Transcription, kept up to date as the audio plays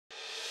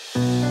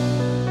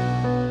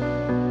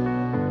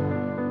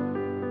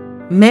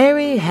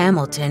Mary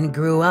Hamilton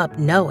grew up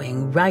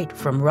knowing right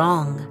from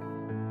wrong.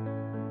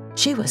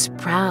 She was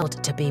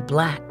proud to be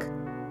Black,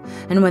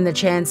 and when the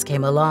chance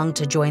came along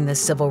to join the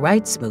civil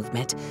rights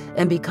movement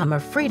and become a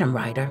freedom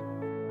rider,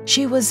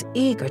 she was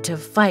eager to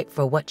fight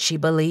for what she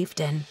believed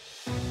in.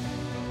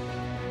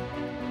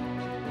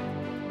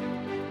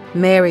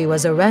 Mary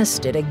was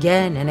arrested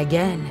again and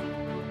again,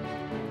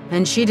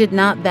 and she did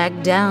not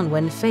back down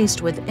when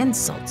faced with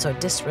insults or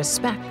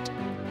disrespect.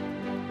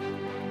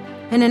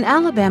 In an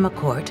Alabama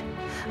court,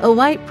 a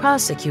white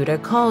prosecutor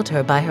called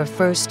her by her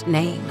first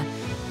name,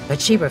 but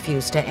she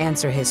refused to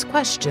answer his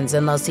questions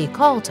unless he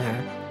called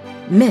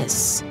her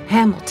Miss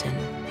Hamilton.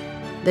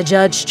 The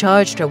judge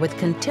charged her with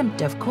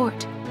contempt of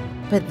court,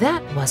 but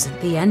that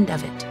wasn't the end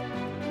of it.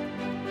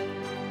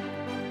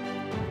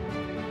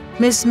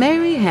 Miss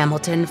Mary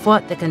Hamilton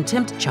fought the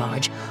contempt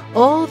charge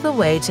all the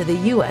way to the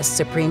U.S.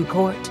 Supreme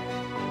Court.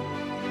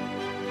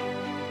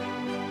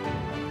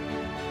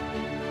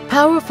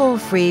 Powerful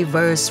free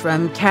verse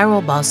from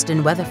Carol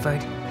Boston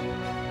Weatherford,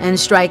 and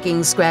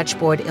striking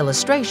scratchboard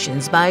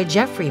illustrations by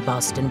Jeffrey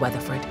Boston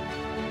Weatherford,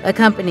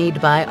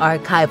 accompanied by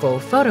archival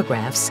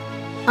photographs,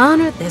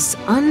 honor this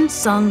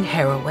unsung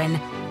heroine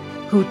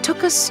who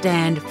took a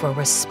stand for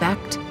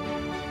respect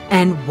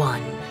and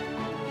won.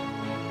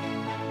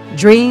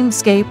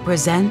 Dreamscape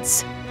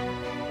presents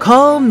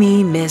Call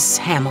Me Miss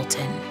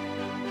Hamilton,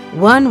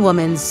 one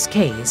woman's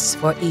case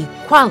for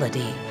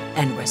equality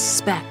and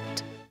respect.